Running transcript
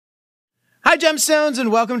Hi, Gemstones,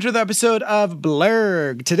 and welcome to the episode of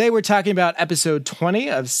Blurg. Today we're talking about episode 20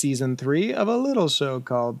 of season 3 of a little show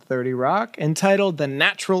called 30 Rock, entitled The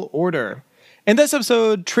Natural Order. In this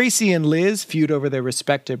episode, Tracy and Liz feud over their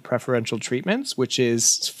respective preferential treatments, which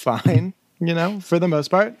is fine, for the most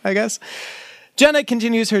part, I guess. Jenna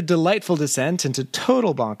continues her delightful descent into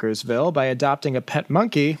total bonkersville by adopting a pet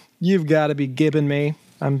monkey. You've got to be gibbing me.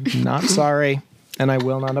 I'm not sorry, and I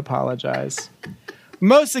will not apologize.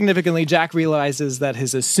 Most significantly, Jack realizes that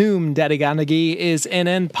his assumed Daddy Ganagi is an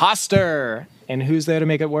imposter. And who's there to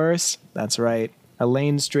make it worse? That's right.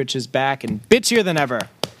 Elaine Stritch is back and bitchier than ever.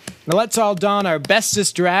 Now let's all don our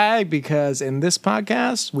bestest drag because in this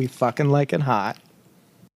podcast, we fucking like it hot.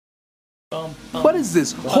 What is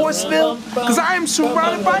this, Horseville? Because I am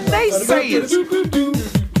surrounded by naysayers.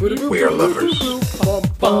 We are lovers.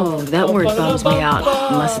 Oh, that word bums me out,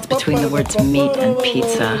 unless it's between the words meat and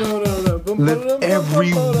pizza. Live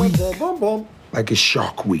every week like a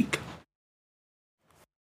Shark Week.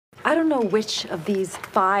 I don't know which of these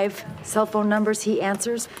 5 cell phone numbers he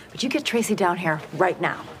answers, but you get Tracy down here right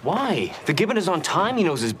now. Why? The Gibbon is on time, he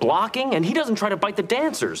knows his blocking, and he doesn't try to bite the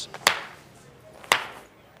dancers.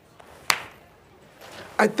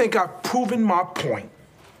 I think I've proven my point.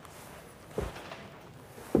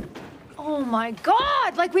 Oh my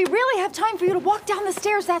God! Like we really have time for you to walk down the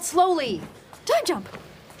stairs that slowly. Time jump.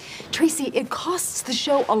 Tracy, it costs the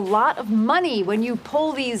show a lot of money when you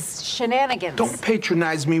pull these shenanigans. Don't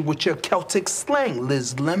patronize me with your Celtic slang,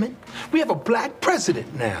 Liz Lemon. We have a black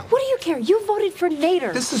president now. What do you care? You voted for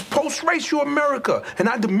Nader. This is post-racial America, and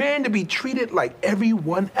I demand to be treated like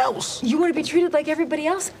everyone else. You want to be treated like everybody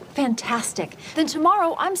else? Fantastic. Then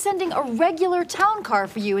tomorrow, I'm sending a regular town car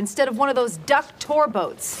for you instead of one of those duck tour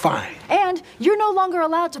boats. Fine. And you're no longer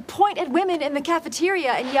allowed to point at women in the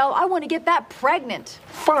cafeteria and yell, I want to get that pregnant.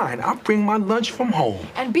 Fine, I'll bring my lunch from home.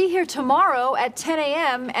 And be here tomorrow at 10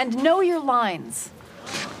 a.m. and know your lines.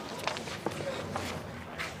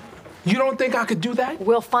 You don't think I could do that?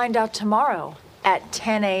 We'll find out tomorrow at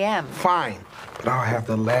 10 a.m. Fine, but I'll have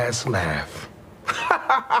the last laugh.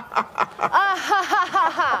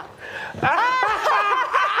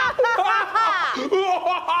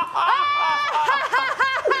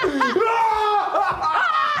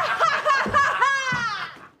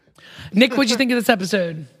 Nick, what'd you think of this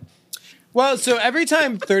episode? Well, so every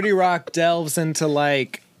time 30 Rock delves into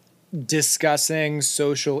discussing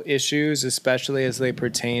social issues, especially as they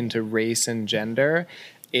pertain to race and gender,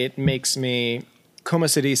 it makes me, como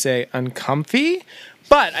se dice, uncomfy.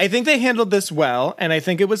 But I think they handled this well, and I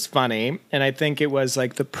think it was funny, and I think it was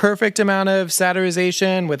the perfect amount of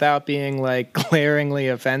satirization without being glaringly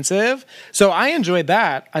offensive. So I enjoyed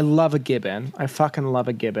that. I love a Gibbon. I fucking love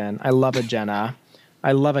a Gibbon. I love a Jenna.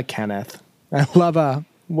 I love a Kenneth. I love a,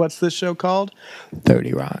 what's this show called?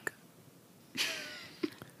 30 Rock.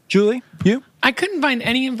 Julie, you? I couldn't find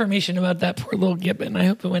any information about that poor little Gibbon. I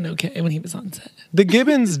hope it went okay when he was on set. The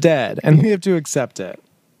Gibbon's dead, and we have to accept it.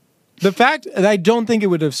 The fact that I don't think it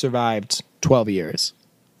would have survived 12 years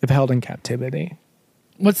if held in captivity.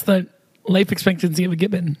 What's the life expectancy of a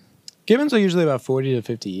Gibbon? Gibbons are usually about 40 to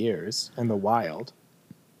 50 years in the wild.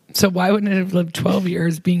 So why wouldn't it have lived 12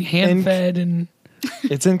 years being hand-fed and...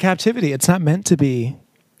 It's in captivity. It's not meant to be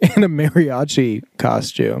in a mariachi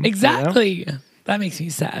costume. Exactly. You know? That makes me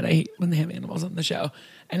sad. I hate when they have animals on the show.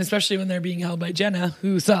 And especially when they're being held by Jenna,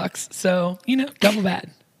 who sucks. So, double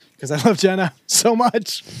bad. Because I love Jenna so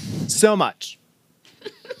much. So much.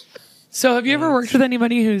 So have you ever worked with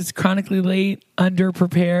anybody who's chronically late,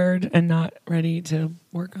 underprepared, and not ready to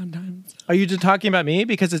work on time? Are you just talking about me?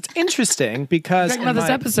 Because it's interesting because... I'm talking about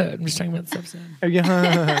this episode. I'm just talking about this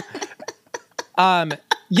episode.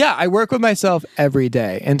 Yeah, I work with myself every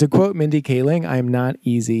day. And to quote Mindy Kaling, I'm not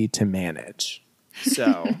easy to manage.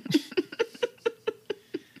 So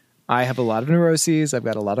I have a lot of neuroses. I've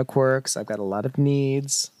got a lot of quirks. I've got a lot of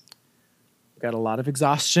needs. I've got a lot of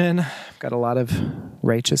exhaustion. I've got a lot of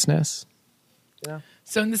righteousness. Yeah.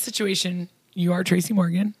 So in this situation, you are Tracy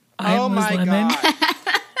Morgan. I am Liz my Lemon. God.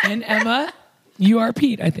 And Emma, you are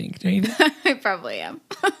Pete, I think. Don't you think? I probably am.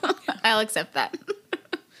 I'll accept that.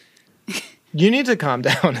 You need to calm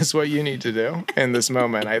down is what you need to do in this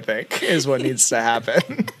moment, I think, is what needs to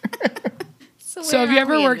happen. So have you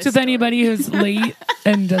ever worked with anybody who's late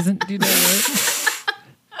and doesn't do their work?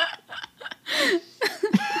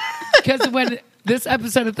 Because when this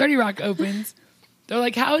episode of 30 Rock opens, they're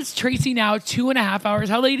like, how is Tracy now 2.5 hours?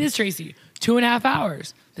 How late is Tracy? 2.5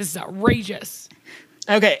 hours. This is outrageous.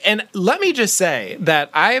 Okay, and let me just say that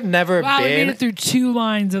I have never We made been... it through 2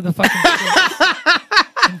 lines of the fucking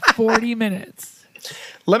script in 40 minutes.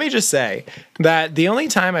 Let me just say that the only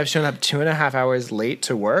time I've shown up 2.5 hours late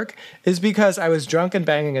to work is because I was drunk and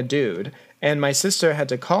banging a dude. And my sister had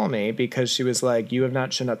to call me because she was like, you have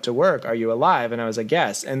not shown up to work. Are you alive? And I was like,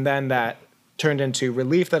 yes. And then that turned into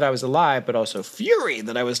relief that I was alive, but also fury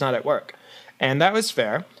that I was not at work. And that was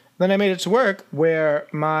fair. Then I made it to work where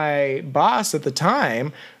my boss at the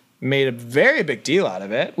time made a very big deal out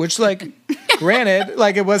of it, which, like, granted,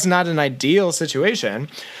 like, it was not an ideal situation,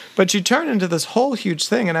 but she turned into this whole huge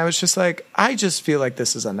thing. And I was just like, I just feel like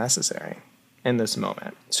this is unnecessary in this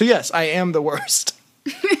moment. So yes, I am the worst.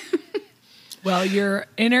 Well, your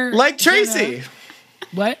inner... Like Tracy. Jenna,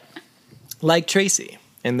 what? Like Tracy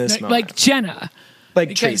in this moment. Like Jenna. Like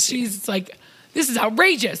because Tracy. She's like, this is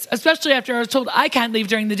outrageous, especially after I was told I can't leave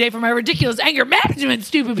during the day for my ridiculous anger management,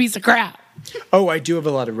 stupid piece of crap. Oh, I do have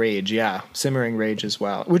a lot of rage, yeah. Simmering rage as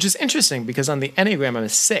well. Which is interesting because on the Enneagram, I'm a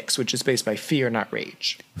 6, which is based by fear, not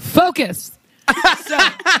rage. Focus. So,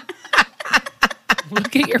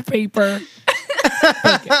 look at your paper.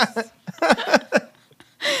 Focus.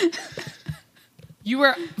 You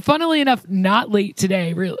were, funnily enough, not late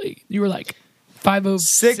today, really. You were like 5:06.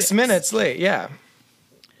 6 minutes late, yeah.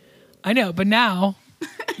 I know, but now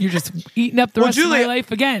you're just eating up the rest of my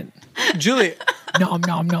life again. Julie. Nom.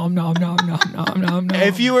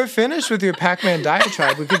 If you were finished with your Pac-Man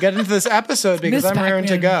diatribe, we could get into this episode because I'm raring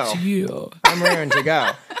to go. I'm raring to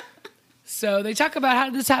go. So they talk about how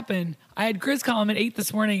did this happen. I had Chris call him at 8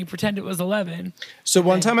 this morning and pretend it was 11. So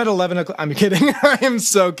one time at 11 o'clock, I'm kidding. I am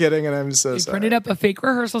so kidding and I'm so They sorry. printed up a fake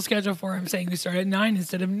rehearsal schedule for him saying we start at 9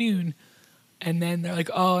 instead of noon. And then they're like,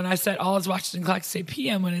 oh, and I set all his Washington clocks to say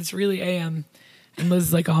PM when it's really AM. And Liz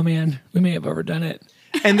is like, oh man, we may have overdone it.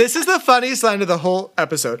 And this is the funniest line of the whole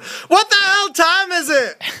episode. What the hell time is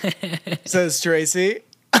it? Says Tracy.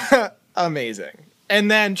 Amazing. And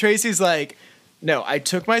then Tracy's like, no, I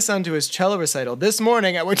took my son to his cello recital this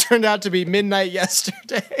morning at what turned out to be midnight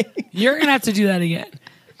yesterday. You're going to have to do that again.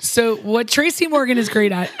 So what Tracy Morgan is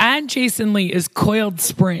great at, and Jason Lee, is coiled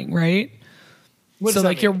spring, right? What so does that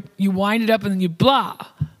like mean? you wind it up and then you blah.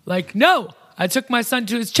 Like, no, I took my son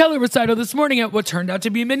to his cello recital this morning at what turned out to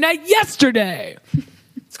be midnight yesterday.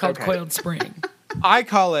 It's called coiled spring. I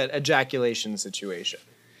call it ejaculation situation.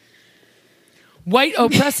 White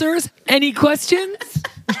oppressors, any questions?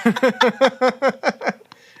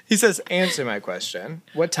 He says, answer my question.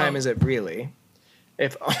 What time is it really?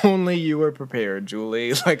 If only you were prepared,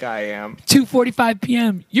 Julie, like I am. 2:45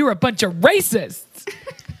 p.m. You're a bunch of racists.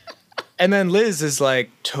 And then Liz is like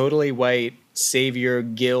totally white, savior,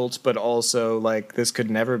 guilt, but also like this could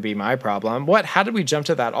never be my problem. What? How did we jump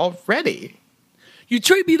to that already? You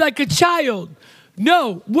treat me like a child.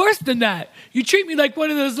 No, worse than that. You treat me like one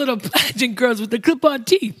of those little pageant girls with the clip-on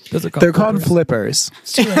teeth. Those are called They're called flippers.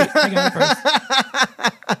 It's too late. I got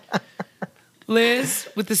it first. Liz,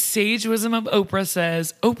 with the sage wisdom of Oprah,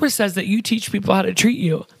 says that you teach people how to treat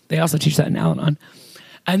you. They also teach that in Al-Anon.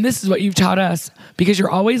 And this is what you've taught us because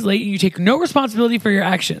you're always late and you take no responsibility for your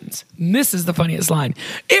actions. And this is the funniest line.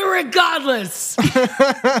 Irregardless.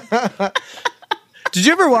 Did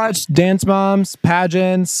you ever watch Dance Moms,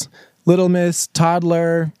 pageants, Little Miss,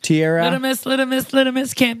 Toddler, Tiara? Little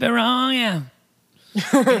Miss, can't be wrong, yeah.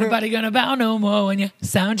 Anybody gonna bow no more when you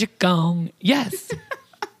sound your gong. Yes.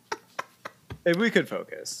 If we could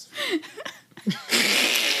focus.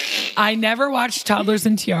 I never watched Toddlers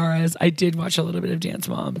and Tiaras. I did watch a little bit of Dance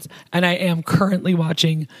Moms. And I am currently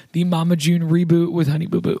watching the Mama June reboot with Honey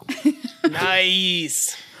Boo Boo.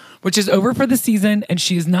 Nice. Which is over for the season, and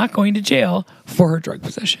she is not going to jail for her drug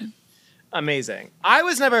possession. Amazing. I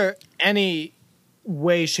was never any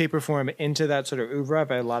way, shape, or form into that sort of oeuvre. I've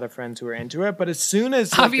had a lot of friends who are into it, but as soon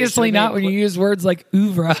as... Obviously not when you use words like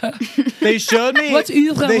oeuvre. They showed me... What's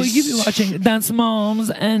oeuvre? Will you be watching Dance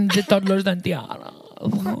Moms and the Toddlers and Tiaras?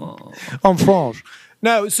 En French.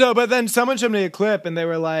 No, but then someone showed me a clip and they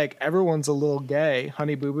were like, everyone's a little gay.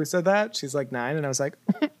 Honey Boo Boo said that. She's like 9. And I was like,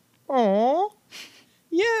 oh,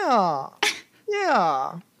 yeah,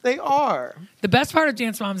 they are. The best part of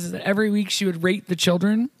Dance Moms is that every week she would rate the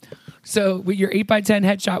children. So your 8x10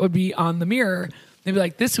 headshot would be on the mirror. They'd be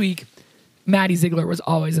like, this week, Maddie Ziegler was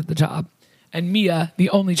always at the top. And Mia, the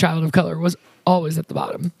only child of color, was always at the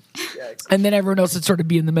bottom. Yikes. And then everyone else would sort of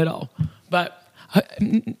be in the middle. But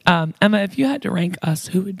Emma, if you had to rank us,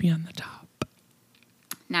 who would be on the top?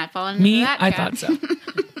 Not falling into Me? that I trap. thought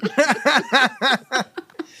so.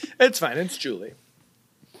 It's fine. It's Julie.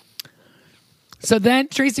 So then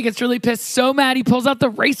Tracy gets really pissed. So mad he pulls out the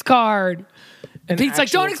race card. And Pete's like,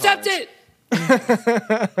 don't accept it.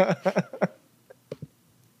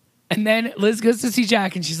 And then Liz goes to see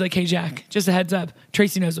Jack and she's like, hey, Jack, just a heads up.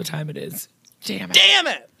 Tracy knows what time it is. Damn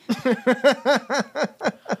it.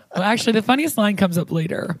 Well, actually, the funniest line comes up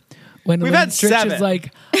later. When We've had Stritch 7. is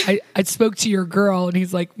like, I spoke to your girl, and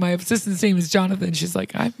he's like, my assistant's name is Jonathan. She's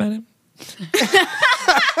like, I've met him.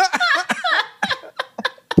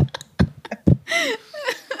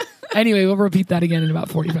 Anyway, we'll repeat that again in about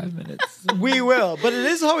 45 minutes. We will, but it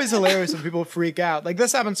is always hilarious when people freak out. Like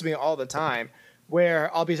this happens to me all the time, where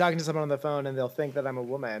I'll be talking to someone on the phone and they'll think that I'm a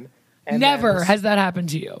woman. And Never has that happened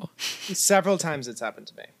to you. Several times it's happened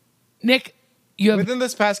to me. Nick, you have Within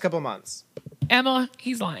this past couple months. Emma,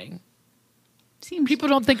 he's lying. Seems People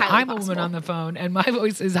don't think highly I'm a woman possible. on the phone, and my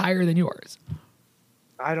voice is higher than yours.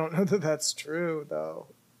 I don't know that that's true though.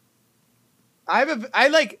 I am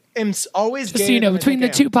always. Just so you know, between the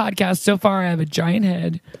two podcasts so far, I have a giant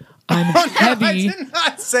head. I'm heavy. I did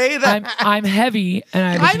not say that. I'm heavy,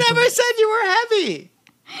 and I never said you were heavy.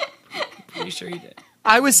 Pretty sure you did.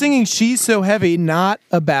 I was singing "She's So Heavy," not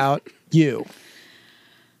about you.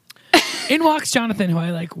 In walks Jonathan, who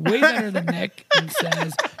I like way better than Nick, and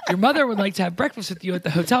says, "Your mother would like to have breakfast with you at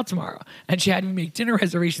the hotel tomorrow, and she had me make dinner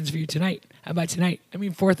reservations for you tonight. And by tonight, I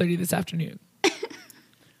mean 4:30 this afternoon."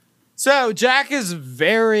 So Jack is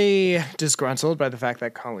very disgruntled by the fact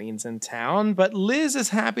that Colleen's in town, but Liz is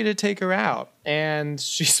happy to take her out. And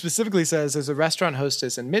she specifically says there's a restaurant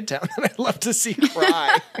hostess in Midtown that I'd love to see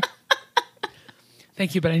cry.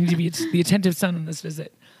 Thank you, but I need to be the attentive son on this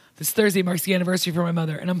visit. This Thursday marks the anniversary for my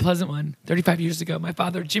mother, an unpleasant one. 35 years ago, my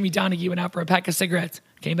father, Jimmy Donaghy, went out for a pack of cigarettes,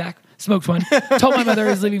 came back, smoked one, told my mother he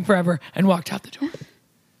was leaving forever, and walked out the door.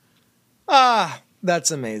 That's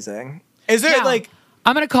amazing. Is there Now,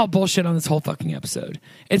 I'm going to call bullshit on this whole fucking episode.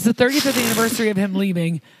 It's the 35th anniversary of him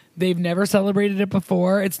leaving. They've never celebrated it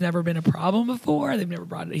before. It's never been a problem before.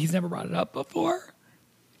 He's never brought it up before.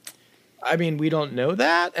 I mean, we don't know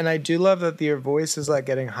that, and I do love that your voice is like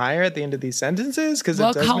getting higher at the end of these sentences because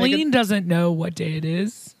Well, Colleen doesn't know what day it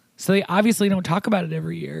is, so they obviously don't talk about it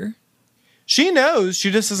every year. She knows. She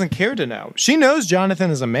just doesn't care to know. She knows Jonathan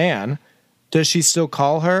is a man. Does she still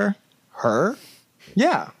call her? Her?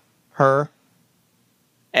 Yeah, her.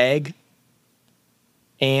 Egg.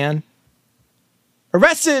 Anne.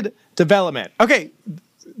 Arrested Development. Okay,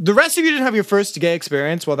 the rest of you didn't have your first gay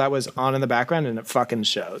experience while that was on in the background, and it fucking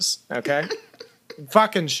shows. Okay?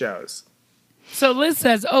 Fucking shows. So Liz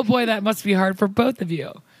says, "Oh boy, that must be hard for both of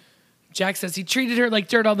you." Jack says he treated her like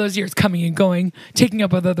dirt all those years, coming and going, taking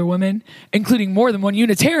up with other women, including more than one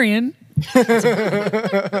Unitarian.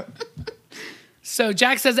 So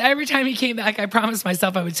Jack says every time he came back, I promised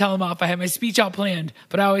myself I would tell him off. I had my speech all planned,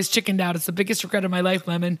 but I always chickened out. It's the biggest regret of my life,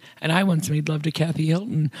 Lemon. And I once made love to Kathy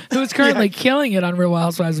Hilton, who is currently killing it on Real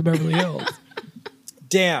Housewives of Beverly Hills.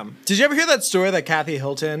 Damn. Did you ever hear that story that Kathy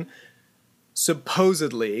Hilton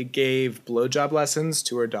supposedly gave blowjob lessons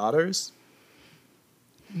to her daughters?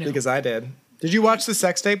 No. Because I did. Did you watch the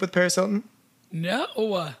sex tape with Paris Hilton?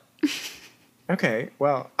 No. Okay,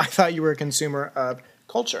 well, I thought you were a consumer of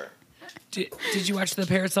culture. Did you watch the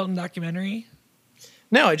Paris Hilton documentary?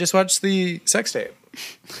 No, I just watched the sex tape.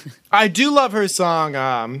 I do love her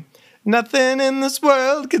song, Nothing in this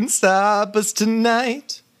world can stop us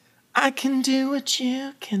tonight. I can do what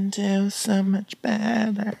you can do so much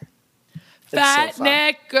better. Fat so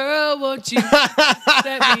neck girl, won't you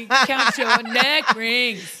let me count your neck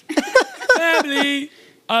rings? Family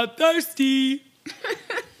are thirsty.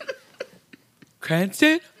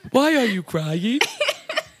 Cranston, why are you crying?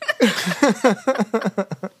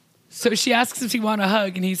 So she asks if she want a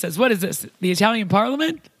hug, and he says, "What is this? The Italian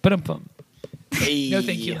Parliament?" Ba-dum-bum. Hey. No,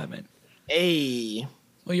 thank you, Lemon. Hey.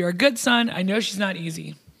 Well, you're a good son. I know she's not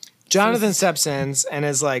easy. Jonathan steps in and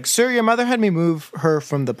is like, "Sir, your mother had me move her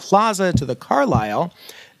from the plaza to the Carlisle.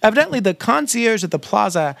 Evidently, the concierge at the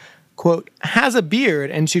plaza, quote, has a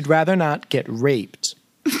beard and she'd rather not get raped."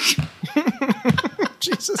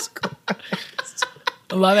 Jesus Christ.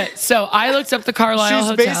 I love it. So I looked up the Carlisle She's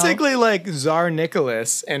Hotel. basically like Tsar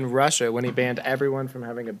Nicholas in Russia when he banned everyone from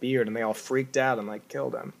having a beard and they all freaked out and like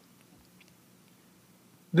killed him.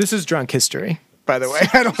 This is drunk history, by the way.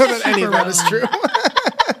 I don't know that any of that is true.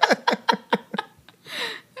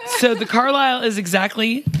 So the Carlisle is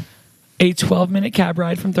exactly a 12-minute cab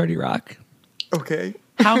ride from 30 Rock. Okay.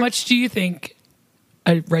 How much do you think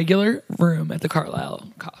a regular room at the Carlisle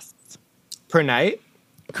costs? Per night?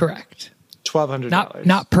 Correct. $1,200.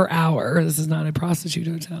 Not per hour. This is not a prostitute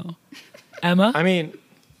hotel. Emma? I mean,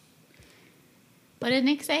 What did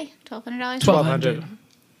Nick say? $1,200? $1,200.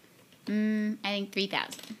 I think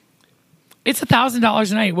 $3,000. It's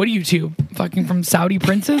 $1,000 a night. What are you two? Fucking from Saudi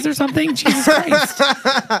princes or something? Jesus Christ.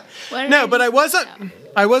 No, but I was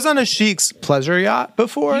on a Sheik's pleasure yacht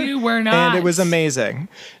before. You were not. And it was amazing.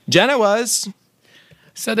 Jenna was.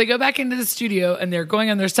 So they go back into the studio and they're going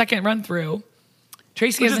on their second run through.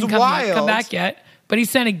 Tracy Which hasn't is wild. come back yet, but he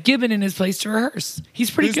sent a Gibbon in his place to rehearse.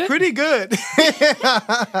 He's pretty good. Pretty good.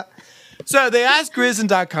 So they asked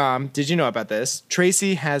Grizz.com, did you know about this?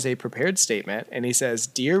 Tracy has a prepared statement, and he says,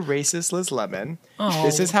 "Dear racist Liz Lemon,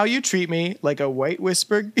 this is how you treat me, like a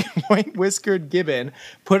white-whiskered gibbon,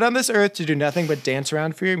 put on this earth to do nothing but dance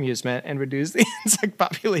around for your amusement and reduce the insect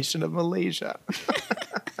population of Malaysia."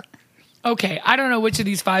 Okay, I don't know which of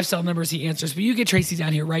these 5 cell numbers he answers, but you get Tracy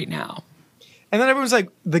down here right now. And then everyone's like,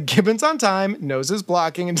 the gibbon's on time, knows his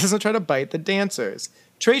blocking, and doesn't try to bite the dancers.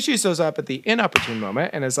 Tracy shows up at the inopportune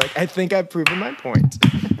moment and is like, I think I've proven my point.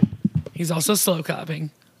 He's also slow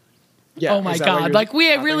clapping. Yeah, oh my is that what God. you're Like, we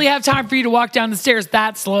clapping? really have time for you to walk down the stairs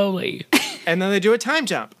that slowly. And then they do a time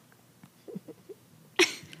jump.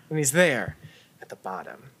 And he's there at the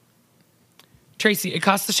bottom. Tracy, it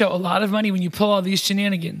costs the show a lot of money when you pull all these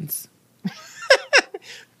shenanigans.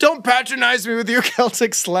 Don't patronize me with your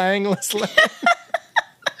Celtic slang, Liz Lemon.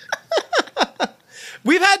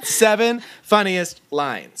 We've had 7 funniest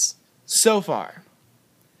lines so far.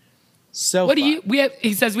 What do you?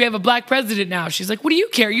 He says we have a black president now. She's like, what do you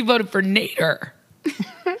care? You voted for Nader.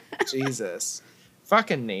 Jesus.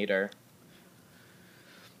 Fucking Nader.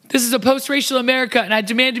 This is a post-racial America, and I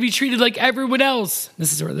demand to be treated like everyone else.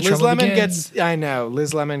 This is where the Liz trouble Lemon begins. I know.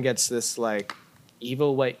 Liz Lemon gets this like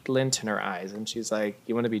evil white glint in her eyes, and she's like,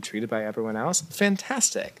 "You want to be treated by everyone else?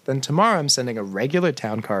 Fantastic. Then tomorrow I'm sending a regular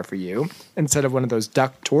town car for you instead of one of those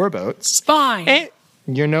duck tour boats. Fine. And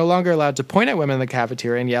you're no longer allowed to point at women in the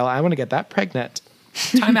cafeteria and yell, 'I want to get that pregnant.'"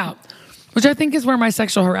 Time out. Which I think is where my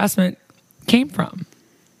sexual harassment came from.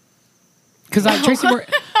 Because Tracy,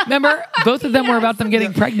 remember, both of them were about them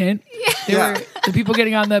getting pregnant. They were the people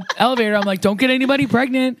getting on the elevator. I'm like, don't get anybody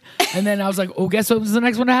pregnant. And then I was like, oh, guess what was the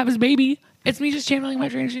next one to have his baby? It's me just channeling my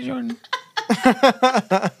Tracy Jordan.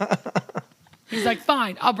 He's like,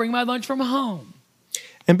 fine, I'll bring my lunch from home.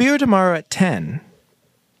 And be here tomorrow at 10.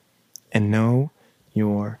 And know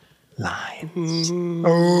your lines.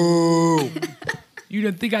 Oh. You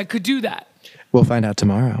didn't think I could do that. We'll find out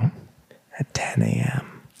tomorrow at 10 a.m.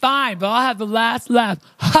 Fine, but I'll have the last laugh.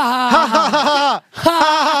 Ha ha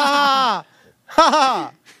ha ha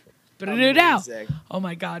ha. Amazing. Oh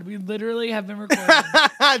my God, we literally have been recording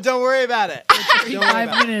Don't worry about it.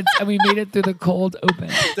 5 minutes and we made it through the cold open.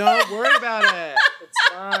 Don't worry about it. It's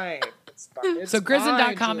fine. It's fine. It's So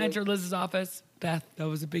Grizzin.com fine, entered Liz's office. Beth, that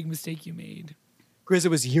was a big mistake you made. Grizz, it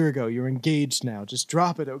was a year ago. You're engaged now. Just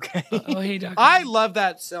drop it, okay? Oh, hey, Doc. I love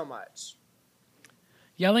that so much.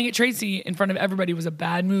 Yelling at Tracy in front of everybody was a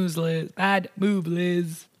bad move, Liz. Bad move,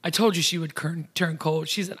 Liz. I told you she would turn cold.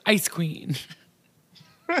 She's an ice queen.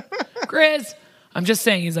 Grizz, I'm just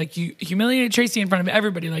saying, he's like, you humiliate Tracy in front of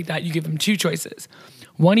everybody like that. You give him 2 choices.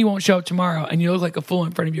 1, he won't show up tomorrow and you look like a fool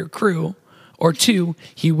in front of your crew. Or 2,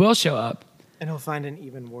 he will show up. And he'll find an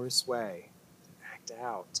even worse way to act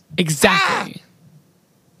out. Exactly.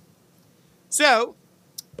 So,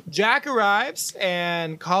 Jack arrives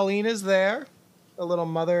and Colleen is there. A little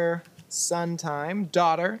mother-son time.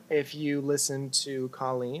 Daughter, if you listen to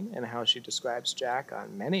Colleen and how she describes Jack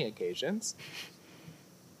on many occasions.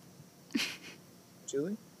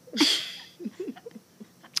 Julie?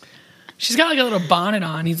 She's got like a little bonnet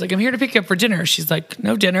on. He's like, I'm here to pick you up for dinner. She's like,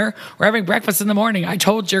 no dinner. We're having breakfast in the morning. I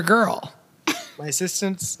told your girl. My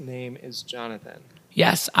assistant's name is Jonathan.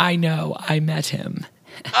 Yes, I know. I met him.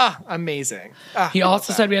 Amazing. He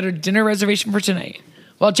also said we had a dinner reservation for tonight.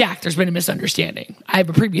 Well, Jack, there's been a misunderstanding. I have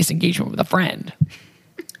a previous engagement with a friend.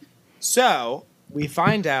 So, we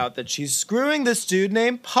find out that she's screwing this dude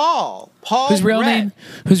named Paul. Paul Whose real Redd.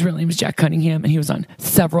 name is Jack Cunningham, and he was on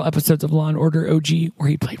several episodes of Law & Order OG where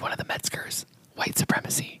he played one of the Metzgers. White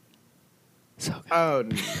supremacy. So good. Oh,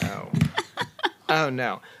 no. Oh,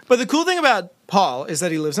 no. But the cool thing about Paul is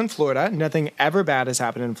that he lives in Florida. Nothing ever bad has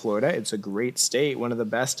happened in Florida. It's a great state, one of the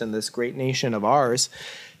best in this great nation of ours.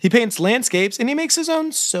 He paints landscapes, and he makes his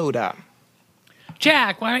own soda.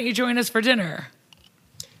 Jack, why don't you join us for dinner?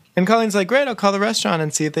 And Colleen's like, great, I'll call the restaurant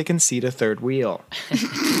and see if they can seat a third wheel.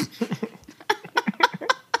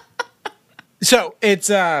 So it's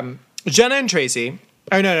Jenna and Tracy.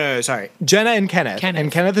 Oh, no, sorry. Jenna and Kenneth.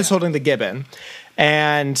 And Kenneth is holding the gibbon.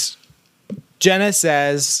 And Jenna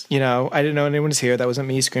says, I didn't know anyone was here. That wasn't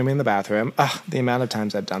me screaming in the bathroom. The amount of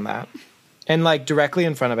times I've done that. And like directly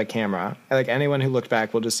in front of a camera. Like anyone who looked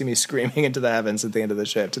back will just see me screaming into the heavens at the end of the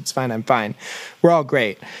shift. It's fine. I'm fine. We're all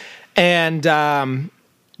great. And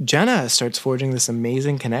Jenna starts forging this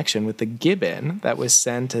amazing connection with the gibbon that was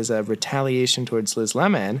sent as a retaliation towards Liz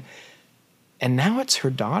Lemon. And now it's her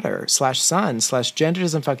daughter /son /gender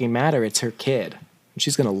doesn't fucking matter. It's her kid. And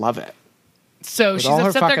she's going to love it. So With she's all her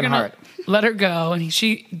upset they're fucking gonna heart. let her go, and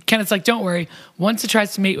Kenneth's like, "Don't worry. Once it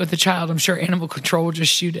tries to mate with the child, I'm sure animal control will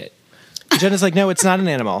just shoot it." Jenna's like, no, it's not an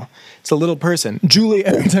animal. It's a little person. Julie,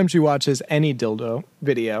 every time she watches any dildo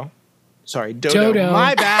video, sorry, Dodo.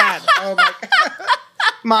 My bad. Oh my God.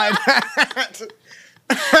 My bad.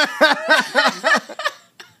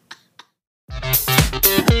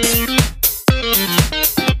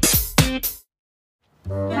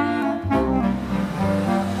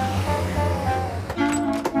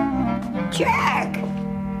 Jack!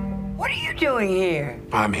 What are you doing here?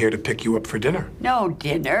 I'm here to pick you up for dinner. No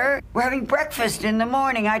dinner. We're having breakfast in the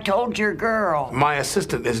morning. I told your girl. My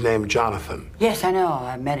assistant is named Jonathan, Yes, I know.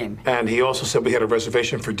 I met him. and he also said we had a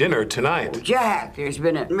reservation for dinner tonight. Jack, there's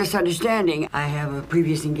been a misunderstanding. I have a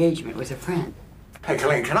previous engagement with a friend. Hey,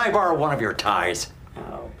 Colleen, can I borrow one of your ties?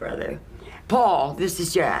 Oh, brother. Paul, this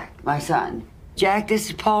is Jack, my son. Jack, this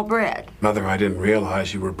is Paul Brett. Mother, I didn't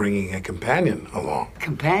realize you were bringing a companion along.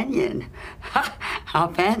 Companion? How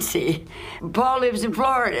fancy. Paul lives in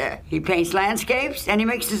Florida. He paints landscapes and he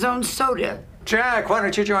makes his own soda. Jack, why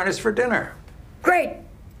don't you join us for dinner? Great.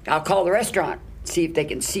 I'll call the restaurant, see if they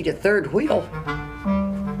can seat a third wheel.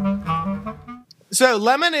 So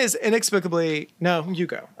Lemon is inexplicably, no, you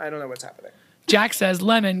go. I don't know what's happening. Jack says,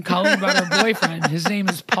 "Lemon, calling about her boyfriend. His name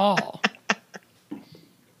is Paul."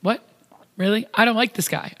 What? Really? I don't like this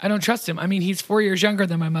guy. I don't trust him. I mean, he's 4 years younger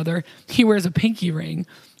than my mother. He wears a pinky ring.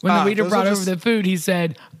 When the waiter brought over the food, he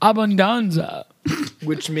said, "Abundanza."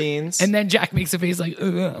 Which means? And then Jack makes a face like, I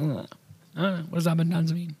don't know. What does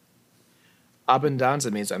abundanza mean?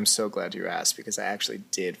 Abundanza means I'm so glad you asked because I actually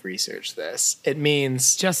did research this. It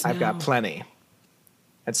means Just I've got now. plenty.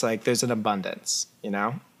 It's like there's an abundance, you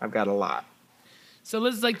know? I've got a lot. So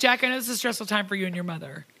Liz is like, "Jack, I know this is a stressful time for you and your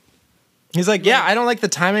mother." He's like, yeah, I don't like the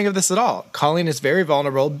timing of this at all. Colleen is very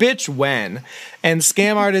vulnerable. Bitch, when? And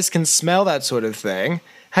scam artists can smell that sort of thing.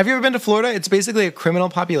 Have you ever been to Florida? It's basically a criminal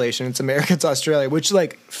population. It's America to Australia, which,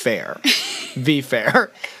 like, fair. fair.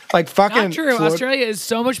 Like, fucking Not true. Australia is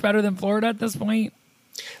so much better than Florida at this point.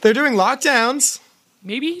 They're doing lockdowns.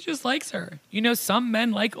 Maybe he just likes her. You know, some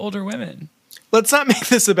men like older women. Let's not make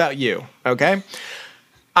this about you, okay?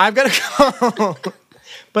 I've got to go.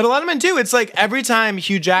 But a lot of men do. It's like every time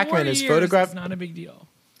Hugh Jackman 4 is years photographed. is not a big deal.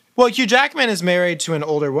 Well, Hugh Jackman is married to an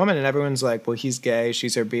older woman, and everyone's like, well, he's gay.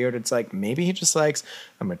 She's her beard. It's like, maybe he just likes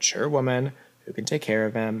a mature woman who can take care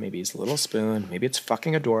of him. Maybe he's a little spoon. Maybe it's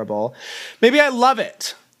fucking adorable. Maybe I love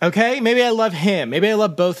it, okay? Maybe I love him. Maybe I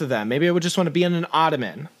love both of them. Maybe I would just want to be on an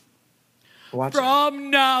ottoman. Watch From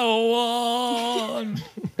now on.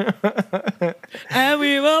 And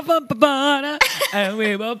we will and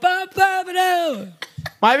we will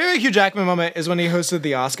My favorite Hugh Jackman moment is when he hosted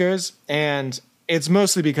the Oscars, and it's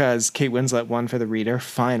mostly because Kate Winslet won for The Reader,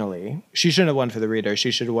 finally. She shouldn't have won for The Reader.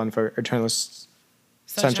 She should have won for Eternal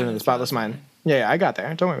Sunshine of the Spotless Mind. Yeah, I got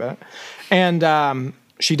there. Don't worry about it. And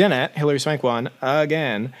she didn't. Hilary Swank won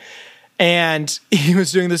again. And he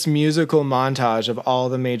was doing this musical montage of all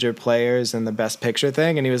the major players and the Best Picture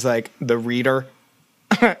thing, and he was like, The Reader.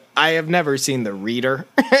 I have never seen The Reader.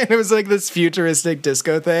 And it was like this futuristic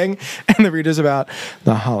disco thing, and The Reader's about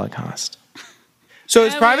the Holocaust. So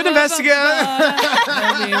his private investigator.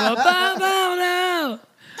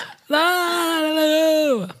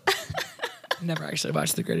 Never actually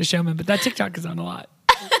watched The Greatest Showman, but that TikTok is on a lot.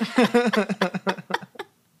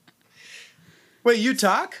 Wait, you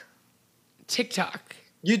talk? TikTok.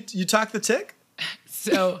 You talk the tick?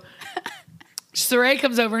 So Saray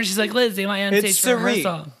comes over and she's like, "Liz, am I on stage It's for Saray.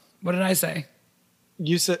 rehearsal?" What did I say?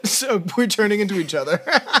 You said, so we're turning into each other.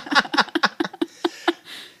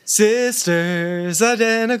 Sisters,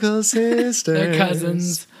 identical sisters. They're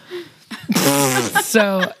cousins.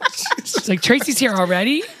 So she's like, "Tracy's here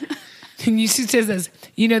already?" And she says this,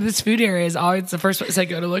 "You know, this food area is always the first place I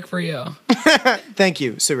go to look for you." Thank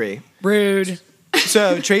you, Suri. Rude.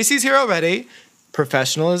 So Tracy's here already.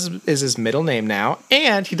 Professional is his middle name now.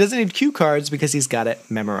 And he doesn't need cue cards because he's got it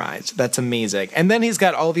memorized. That's amazing. And then he's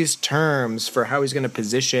got all these terms for how he's going to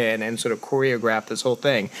position and sort of choreograph this whole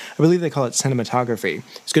thing. I believe they call it cinematography.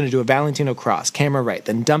 He's going to do a Valentino cross, camera right,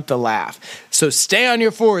 then dump the laugh. So stay on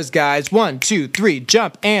your fours, guys. 1, 2, 3,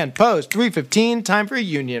 jump and pose. 3:15, time for a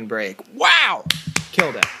union break. Wow!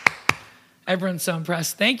 Killed it. Everyone's so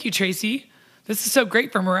impressed. Thank you, Tracy. This is so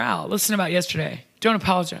great for morale. Listen about yesterday. Don't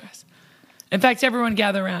apologize. In fact, everyone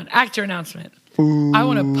gather around. Actor announcement. I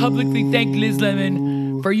want to publicly thank Liz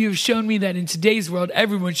Lemon for you have shown me that in today's world,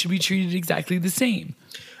 everyone should be treated exactly the same.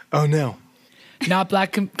 Oh, no. Not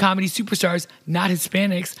black comedy superstars, not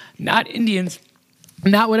Hispanics, not Indians,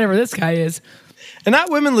 not whatever this guy is. And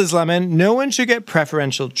not women, Liz Lemon. No one should get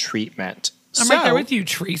preferential treatment. I'm right there with you,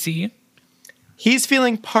 Tracy. He's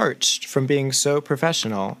feeling parched from being so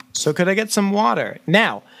professional. So could I get some water?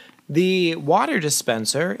 Now, the water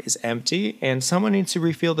dispenser is empty and someone needs to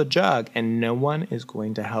refill the jug and no one is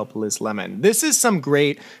going to help Liz Lemon. This is some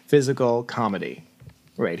great physical comedy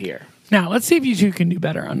right here. Now, let's see if you two can do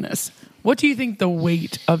better on this. What do you think the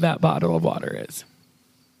weight of that bottle of water is?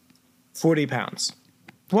 40 pounds.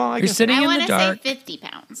 Well, I You're guess sitting I in want the to say dark. 50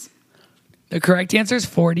 pounds. The correct answer is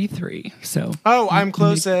 43. So Oh, I'm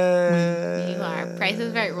close. You are. Price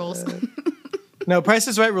is Right rules. No, Price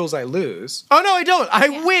is Right rules, I lose. Oh, no, I don't.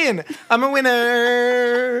 I win. I'm a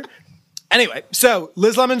winner. Anyway, so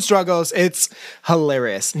Liz Lemon struggles. It's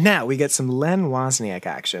hilarious. Now we get some Len Wozniak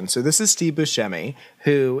action. So this is Steve Buscemi,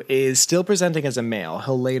 who is still presenting as a male.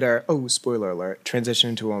 He'll later, spoiler alert, transition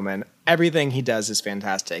into a woman. Everything he does is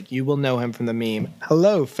fantastic. You will know him from the meme,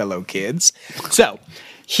 "Hello, fellow kids." So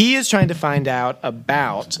he is trying to find out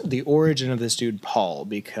about the origin of this dude, Paul,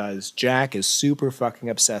 because Jack is super fucking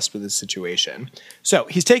obsessed with this situation. So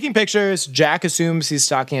he's taking pictures. Jack assumes he's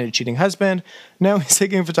stalking a cheating husband. No, he's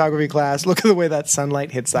taking a photography class. Look at the way that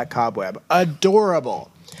sunlight hits that cobweb.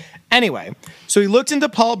 Adorable. Anyway, so he looked into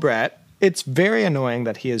Paul Brett. It's very annoying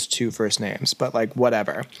that he has 2 first names, but like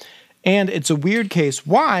whatever. And it's a weird case.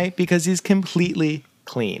 Why? Because he's completely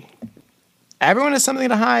clean. Everyone has something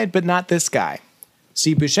to hide, but not this guy.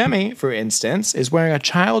 Steve Buscemi, for instance, is wearing a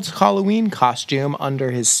child's Halloween costume under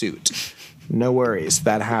his suit. No worries,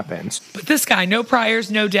 that happens. But this guy, no priors,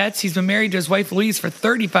 no debts. He's been married to his wife Louise for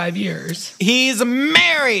 35 years. He's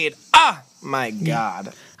married! Ah, my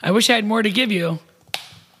God. I wish I had more to give you.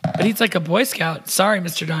 But he's like a Boy Scout. Sorry,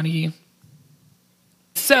 Mr. Donaghy.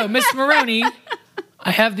 So, Miss Maroney,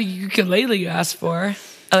 I have the ukulele you asked for.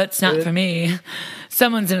 Oh, it's not for me.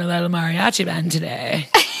 Someone's in a little mariachi band today.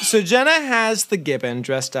 So Jenna has the gibbon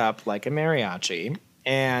dressed up like a mariachi,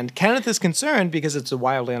 and Kenneth is concerned because it's a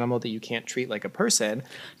wild animal that you can't treat like a person.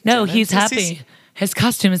 No, Jenna he's happy. His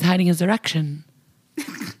costume is hiding his erection.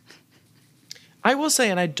 I will say,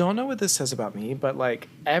 and I don't know what this says about me, but like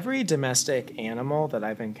every domestic animal that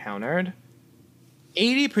I've encountered,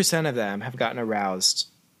 80% of them have gotten aroused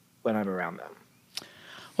when I'm around them.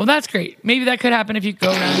 Well, that's great. Maybe that could happen if you go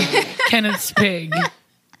around Kenneth's pig.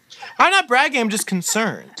 I'm not bragging, I'm just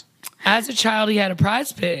concerned. As a child, he had a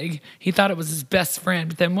prize pig. He thought it was his best friend.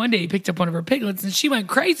 But then one day he picked up one of her piglets and she went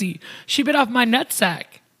crazy. She bit off my nutsack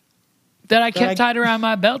that I kept tied around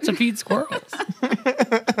my belt to feed squirrels.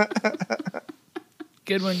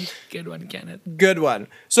 Good one, Kenneth. Good one.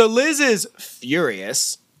 So Liz is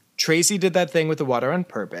furious. Tracy did that thing with the water on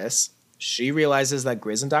purpose. She realizes that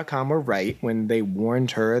Grizz.com were right when they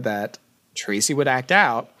warned her that Tracy would act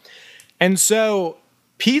out. And so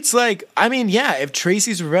Pete's like, I mean, yeah, if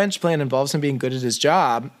Tracy's revenge plan involves him being good at his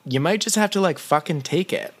job, you might just have to like fucking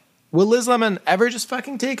take it. Will Liz Lemon ever just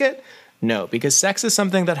fucking take it? No, because sex is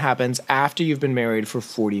something that happens after you've been married for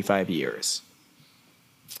 45 years.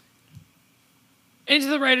 Into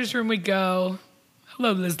the writer's room we go.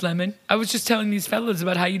 Hello, Liz Lemon. I was just telling these fellas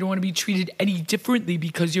about how you don't want to be treated any differently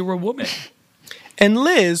because you're a woman. And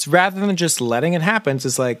Liz, rather than just letting it happen,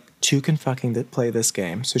 is like, 2 can fucking play this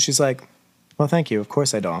game. So she's like, well, thank you. Of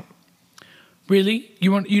course I don't. Really?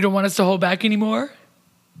 You don't want us to hold back anymore?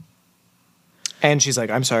 And she's like,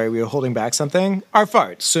 I'm sorry, we were holding back something. Our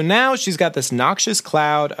farts. So now she's got this noxious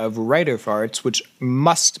cloud of writer farts, which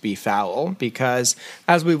must be foul because,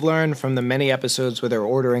 as we've learned from the many episodes where they're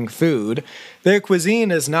ordering food, their cuisine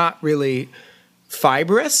is not really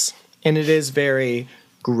fibrous, and it is very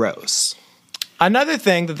gross. Another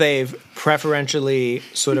thing that they've preferentially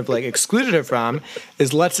sort of like excluded her from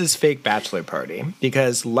is Lutz's fake bachelor party,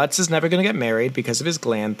 because Lutz is never going to get married because of his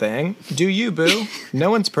gland thing. Do you, boo? No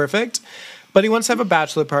one's perfect. But he wants to have a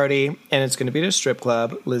bachelor party, and it's going to be at a strip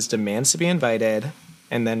club. Liz demands to be invited,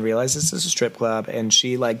 and then realizes it's a strip club, and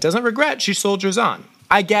she like doesn't regret. She soldiers on.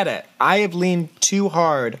 I get it. I have leaned too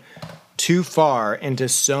hard, too far into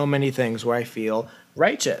so many things where I feel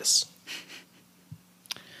righteous.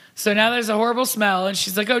 So now there's a horrible smell, and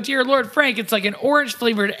she's like, oh, dear Lord Frank, it's like an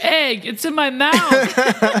orange-flavored egg. It's in my mouth.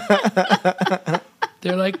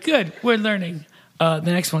 They're like, good, we're learning. The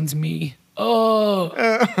next one's me.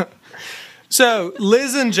 Oh. So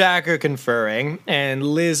Liz and Jack are conferring, and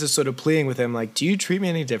Liz is sort of pleading with him, like, do you treat me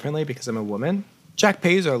any differently because I'm a woman? Jack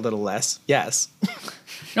pays her a little less, yes.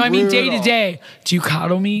 No, I mean day to day. Do you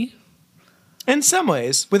coddle me? In some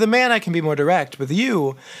ways. With a man, I can be more direct. With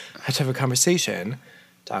you, I have to have a conversation,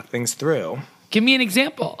 talk things through. Give me an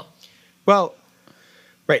example. Well,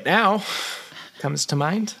 right now, comes to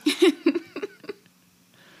mind.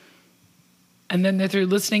 And then they're through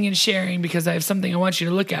listening and sharing because I have something I want you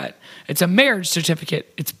to look at. It's a marriage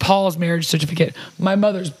certificate. It's Paul's marriage certificate. My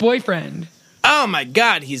mother's boyfriend. Oh my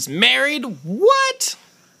God, he's married? What?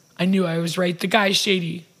 I knew I was right. The guy's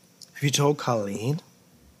shady. Have you told Colleen?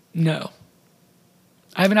 No.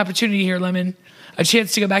 I have an opportunity here, Lemon. A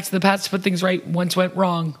chance to go back to the past to put things right once went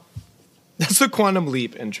wrong. That's the Quantum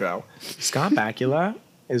Leap intro. Scott Bakula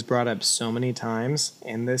is brought up so many times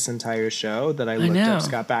in this entire show that I looked up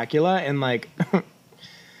Scott Bakula and like,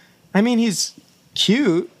 I mean, he's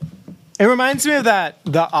cute. It reminds me of that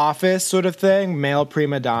The Office sort of thing, male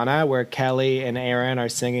prima donna, where Kelly and Aaron are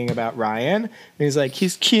singing about Ryan. And he's like,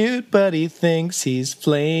 he's cute, but he thinks he's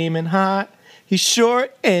flaming hot. He's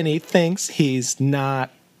short and he thinks he's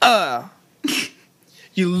not.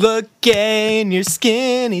 You look gay in your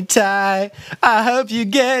skinny tie. I hope you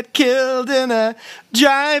get killed in a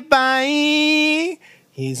drive-by.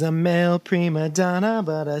 He's a male prima donna,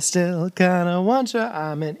 but I still kinda want ya.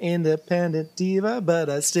 I'm an independent diva, but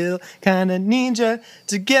I still kinda need ya.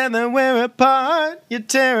 Together we're apart. You're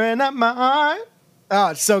tearing up my heart. Oh,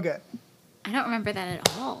 it's so good. I don't remember that at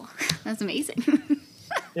all. That's amazing.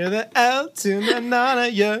 You're the L to the Nana.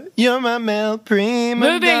 You're my male prima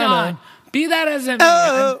donna. Moving on. Be that as it may,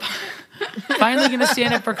 I'm finally going to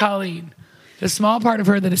stand up for Colleen. The small part of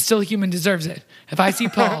her that is still human deserves it. If I see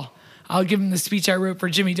Paul, I'll give him the speech I wrote for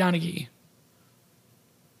Jimmy Donaghy.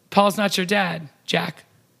 Paul's not your dad, Jack,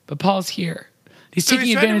 but Paul's here. He's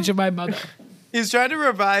taking advantage of my mother. He's trying to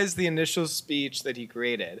revise the initial speech that he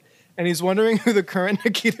created, and he's wondering who the current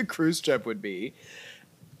Nikita Khrushchev would be.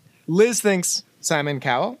 Liz thinks Simon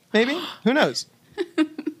Cowell, maybe? Who knows?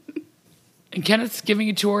 And Kenneth's giving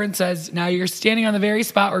a tour and says, now you're standing on the very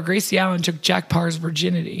spot where Gracie Allen took Jack Parr's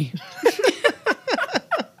virginity.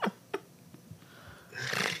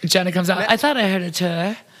 Jenna comes out, I thought I heard a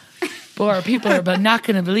tour. But people are not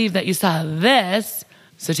going to believe that you saw this.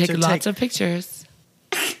 So take lots of pictures.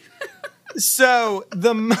 So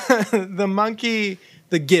the monkey,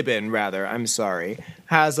 the gibbon rather, I'm sorry,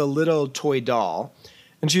 has a little toy doll.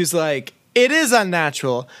 And she's like, it is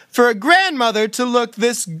unnatural for a grandmother to look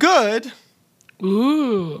this good.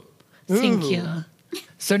 Ooh. Thank you.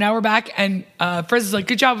 So now we're back, and Frizz is like,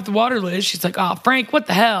 good job with the water, Liz. She's like, oh, Frank, what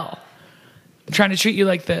the hell? I'm trying to treat you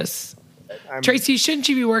like this. Tracy, shouldn't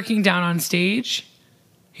you be working down on stage?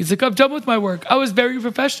 He's like, I'm done with my work. I was very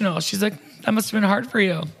professional. She's like, that must have been hard for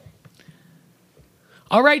you.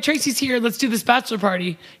 All right, Tracy's here. Let's do this bachelor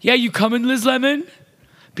party. Yeah, you coming, Liz Lemon?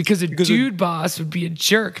 Because a dude boss would be a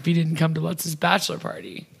jerk if he didn't come to Lutz's bachelor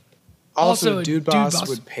party. Also a dude boss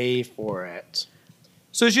would pay for it.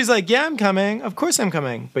 So she's like, yeah, I'm coming. Of course I'm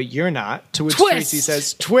coming. But you're not. To which Tracy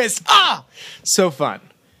says, twist. Ah! So fun.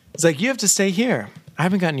 It's like, you have to stay here. I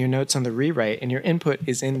haven't gotten your notes on the rewrite, and your input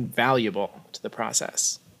is invaluable to the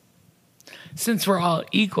process. Since we're all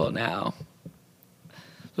equal now,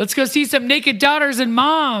 let's go see some naked daughters and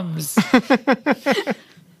moms.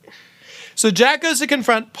 So Jack goes to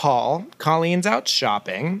confront Paul. Colleen's out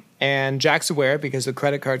shopping, and Jack's aware because the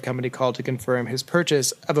credit card company called to confirm his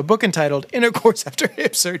purchase of a book entitled Intercourse After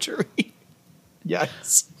Hip Surgery.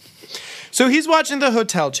 Yes. So he's watching the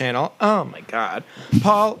Hotel Channel. Oh, my God.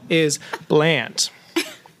 Paul is bland.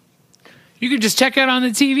 You can just check out on the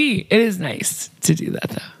TV. It is nice to do that,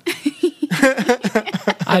 though.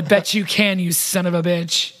 I bet you can, you son of a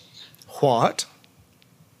bitch. What?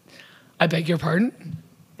 I beg your pardon?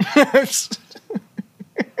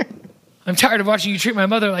 I'm tired of watching you treat my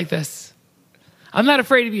mother like this. I'm not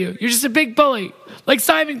afraid of you. You're just a big bully, like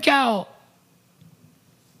Simon Cowell.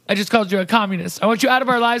 I just called you a communist. I want you out of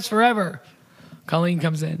our lives forever. Colleen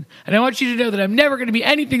comes in, and I want you to know that I'm never going to be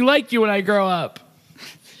anything like you when I grow up.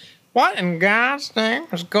 What in God's name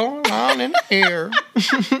is going on in here?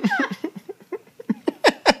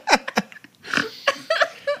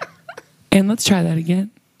 And let's try that again.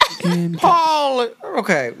 And Paul,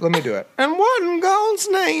 okay, let me do it. And what in God's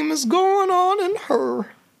name is going on in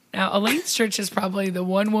her? Now, Elaine Stritch is probably the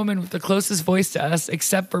one woman with the closest voice to us,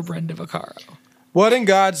 except for Brenda Vaccaro. What in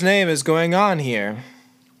God's name is going on here?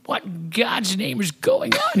 What in God's name is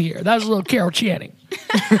going on here? That was a little Carol Channing.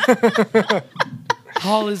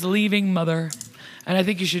 Paul is leaving Mother, and I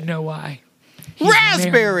think you should know why. He's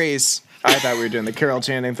Raspberries! I thought we were doing the Carol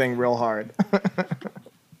Channing thing real hard.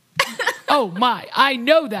 Oh my, I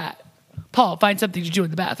know that. Paul, find something to do in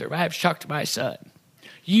the bathroom. I have to talk to my son.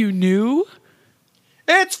 You knew?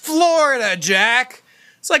 It's Florida, Jack.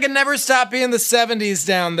 It's like it never stopped being the 70s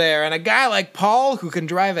down there. And a guy like Paul who can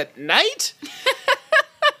drive at night?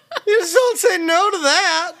 You just don't say no to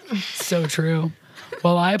that. So true.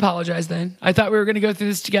 Well, I apologize then. I thought we were going to go through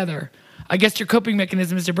this together. I guess your coping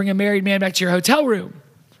mechanism is to bring a married man back to your hotel room.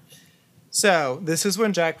 So, this is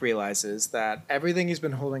when Jack realizes that everything he's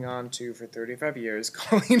been holding on to for 35 years,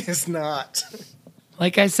 Colleen is not.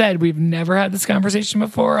 Like I said, we've never had this conversation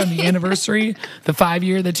before on the anniversary, the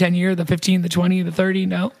 5-year, the 10-year, the 15, the 20, the 30.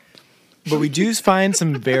 No. But we do find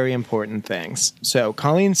some very important things. So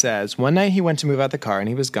Colleen says, one night he went to move out the car and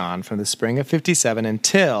he was gone from the spring of 57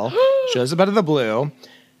 until, shows up out of the blue,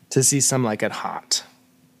 to see Some Like It Hot.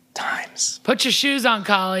 Times. Put your shoes on,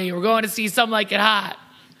 Collie. We're going to see Some Like It Hot.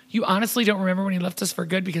 You honestly don't remember when he left us for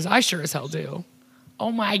good? Because I sure as hell do.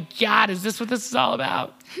 Oh my God, is this what this is all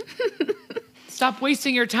about? Stop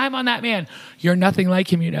wasting your time on that man. You're nothing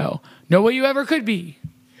like him, you know. No way you ever could be.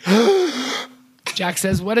 Jack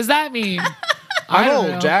says, what does that mean? I'm don't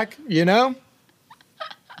old, know. Jack, you know?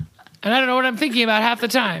 And I don't know what I'm thinking about half the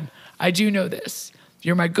time. I do know this.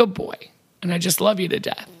 You're my good boy, and I just love you to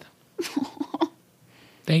death.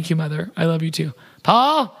 Thank you, Mother. I love you too.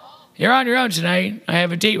 Paul, you're on your own tonight. I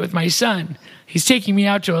have a date with my son. He's taking me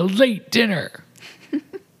out to a late dinner.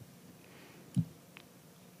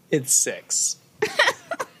 It's 6.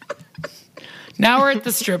 Now we're at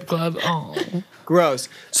the strip club. Oh. Gross.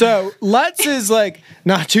 So Lutz is like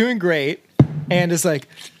not doing great and is like,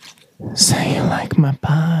 say you like my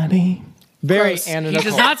body. Very Gross. Anna He Nicole.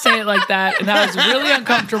 does not say it like that, and that was really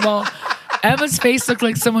uncomfortable. Emma's face looked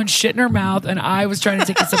like someone shit in her mouth, and I was trying to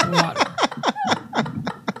take a sip of water.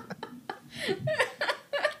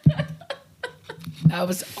 That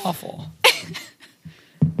was awful.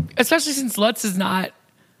 Especially since Lutz is not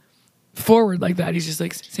forward like that. He's just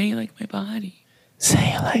like, say you like my body.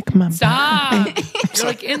 Say you like my Stop. You're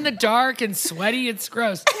like in the dark and sweaty. It's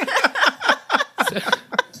gross.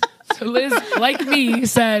 So Liz, like me,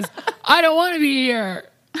 says, I don't want to be here.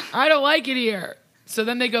 I don't like it here. So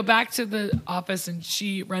then they go back to the office and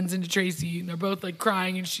she runs into Tracy and they're both like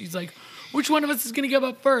crying and she's like, which one of us is going to give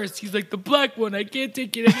up first? He's like, the black one. I can't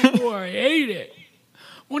take it anymore. I hate it.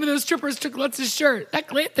 One of those strippers took Lutz's shirt. That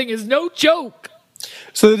Glant thing is no joke.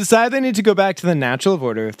 So they decide they need to go back to the natural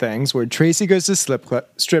order of things where Tracy goes to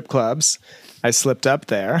strip clubs. I slipped up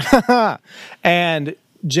there. And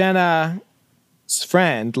Jenna's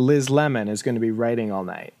friend, Liz Lemon, is going to be writing all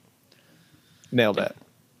night. Nailed it.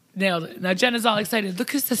 Nailed it. Now Jenna's all excited.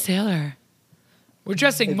 Look who's the sailor. We're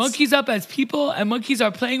dressing monkeys up as people and monkeys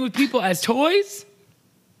are playing with people as toys.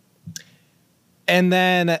 And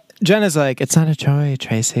then Jenna's like, it's not a toy,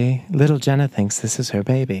 Tracy. Little Jenna thinks this is her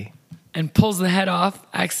baby. And pulls the head off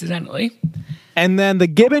accidentally. And then the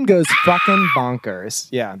gibbon goes fucking bonkers.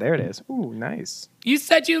 Yeah, there it is. Ooh, nice. You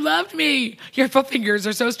said you loved me. Your foot fingers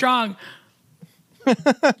are so strong.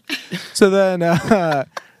 So then I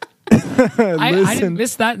didn't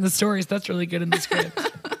miss that in the stories. That's really good in the script.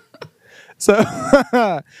 So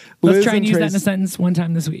Let's try and use that in a sentence one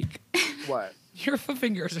time this week. What? Your foot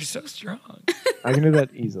fingers are so strong. I can do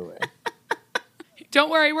that easily. Don't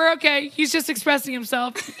worry, we're okay. He's just expressing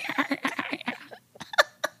himself.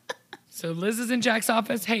 So Liz is in Jack's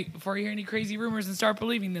office. Hey, before you hear any crazy rumors and start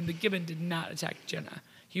believing them, the gibbon did not attack Jenna.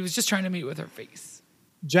 He was just trying to meet with her face.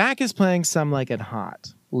 Jack is playing Some Like It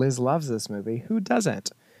Hot. Liz loves this movie. Who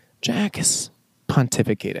doesn't? Jack is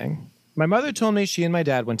pontificating. My mother told me she and my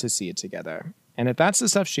dad went to see it together. And if that's the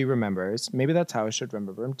stuff she remembers, maybe that's how I should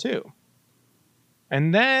remember him too.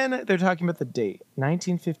 And then they're talking about the date,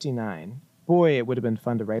 1959. Boy, it would have been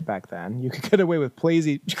fun to write back then. You could get away with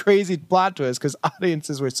crazy plot twists because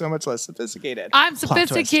audiences were so much less sophisticated. I'm Plot twist.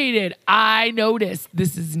 sophisticated. I noticed.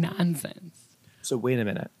 This is nonsense. So wait a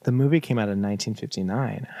minute. The movie came out in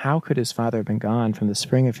 1959. How could his father have been gone from the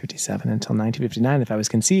spring of 57 until 1959 if I was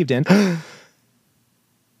conceived in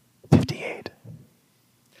 58?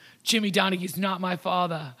 Jimmy Donahue's not my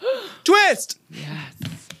father. Twist! Yes.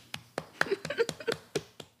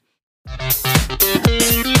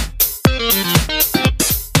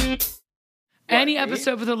 Any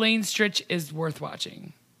episode with Elaine Stritch is worth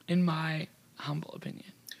watching, in my humble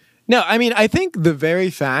opinion. No, I mean, I think the very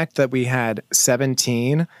fact that we had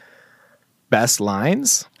 17 best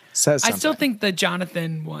lines says something. I still think the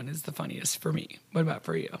Jonathan one is the funniest for me. What about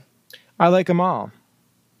for you? I like them all.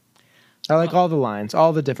 I like all the lines,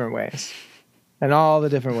 all the different ways. And all the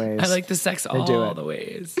different ways. I like the sex they do all it. the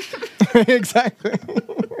ways. Exactly.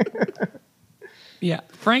 Yeah.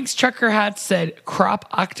 Frank's trucker hat said crop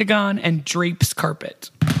octagon and drapes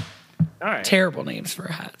carpet. All right. Terrible names for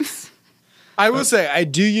hats. I will say, I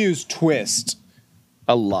do use twist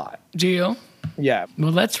a lot. Do you? Yeah.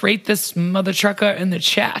 Well, let's rate this mother trucker in the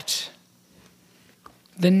chat.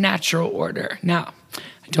 The natural order. Now,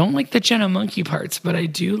 I don't like the Jenna monkey parts, but I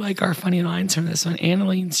do like our funny lines from this one.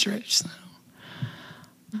 Elaine Stritch. So.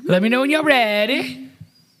 Let me know when you're ready.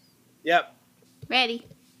 Yep. Ready.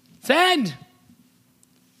 Send.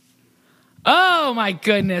 Oh my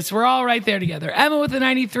goodness. We're all right there together. Emma with a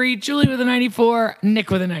 93, Julie with a 94, Nick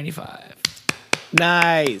with a 95.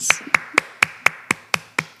 Nice.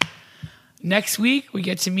 Next week, we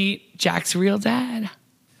get to meet Jack's real dad.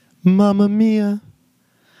 Mamma mia.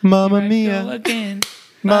 Mamma mia. Go again.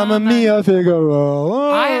 Mamma mia,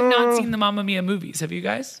 Figaro. I have not seen the Mamma Mia movies. Have you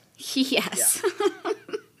guys? Yes.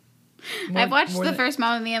 More- I've watched more the than- first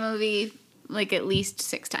Mamma Mia movie like at least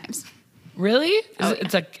 6 times. Really?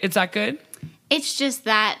 It's that good? It's just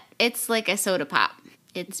that it's like a soda pop.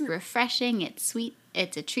 It's refreshing. It's sweet.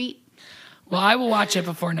 It's a treat. Well, I will watch it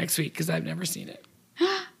before next week because I've never seen it.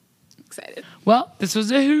 Excited. Well, this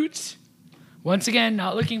was a hoot. Once again,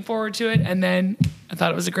 not looking forward to it. And then I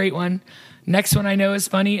thought it was a great one. Next one I know is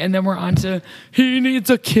funny. And then we're on to He Needs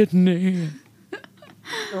a Kidney.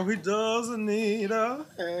 No, he doesn't need a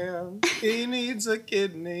hand. He needs a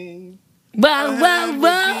kidney. Whoa, whoa, Would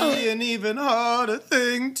whoa. be an even harder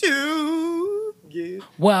thing to get.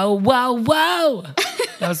 Whoa, whoa, whoa.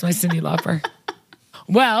 That was my Cyndi Lauper.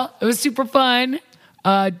 Well, it was super fun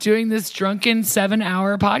doing this drunken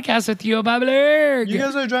 7-hour podcast with you about Blurg. You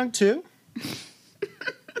guys are drunk too?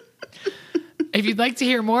 If you'd like to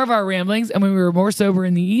hear more of our ramblings and when we were more sober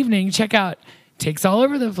in the evening, check out Takes All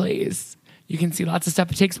Over the Place. You can see lots of stuff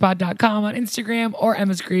at takespod.com on Instagram, or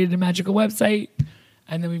Emma's created a magical website.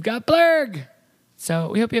 And then we've got Blurg. So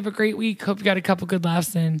we hope you have a great week. Hope you got a couple good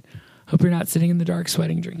laughs and hope you're not sitting in the dark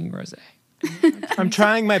sweating drinking rosé. I'm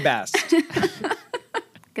trying my best.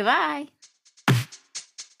 Goodbye.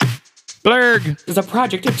 Blurg is a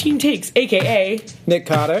project of Team Takes, a.k.a. Nick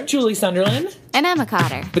Cotter. Julie Sunderland, And Emma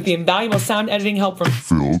Cotter. with the invaluable sound editing help from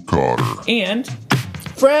Phil Cotter. and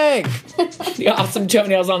Frank. the awesome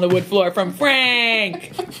toenails on the wood floor from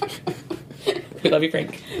Frank. We love you,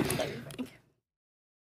 Frank.